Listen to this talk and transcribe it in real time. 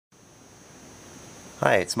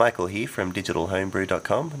Hi, it's Michael here from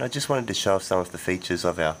digitalhomebrew.com, and I just wanted to show off some of the features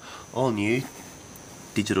of our all-new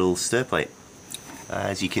digital Stirplate.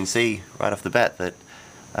 As you can see right off the bat that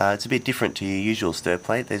it's a bit different to your usual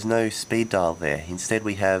Stirplate. There's no speed dial there. Instead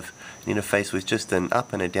we have an interface with just an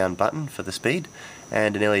up and a down button for the speed,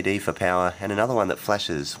 and an LED for power, and another one that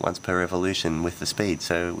flashes once per revolution with the speed,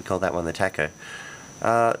 so we call that one the tacho.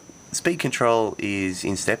 Speed control is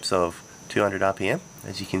in steps of 200 RPM.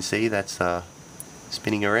 As you can see, that's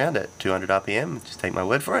spinning around at 200 RPM, just take my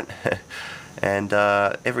word for it. And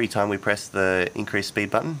every time we press the increase speed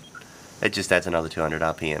button, it just adds another 200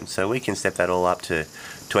 RPM. So we can step that all up to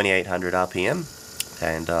 2800 RPM,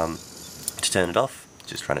 and to turn it off,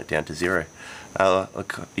 just run it down to 0.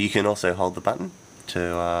 You can also hold the button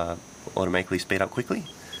to automatically speed up quickly,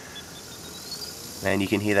 and you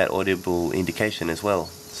can hear that audible indication as well,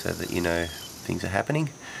 so that you know things are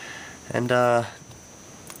happening. And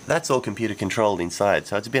that's all computer controlled inside,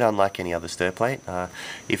 so it's a bit unlike any other Stirplate.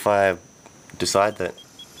 If I decide that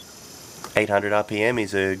 800 RPM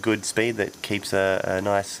is a good speed that keeps a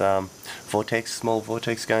nice small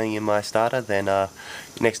vortex going in my starter, then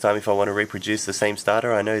next time if I want to reproduce the same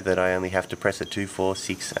starter, I know that I only have to press it 2, 4,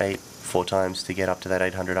 6, 8, 4 times to get up to that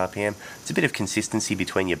 800 RPM. It's a bit of consistency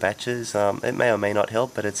between your batches. It may or may not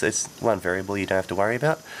help, but it's one variable you don't have to worry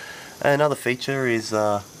about. Another feature is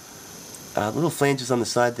little flanges on the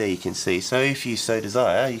side there you can see. So if you so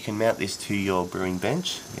desire, you can mount this to your brewing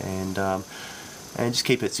bench and just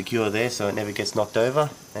keep it secure there so it never gets knocked over,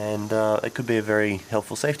 and it could be a very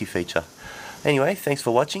helpful safety feature. Anyway, thanks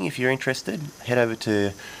for watching. If you're interested, head over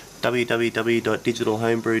to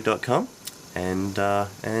www.digitalhomebrew.com and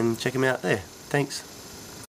check them out there. Thanks.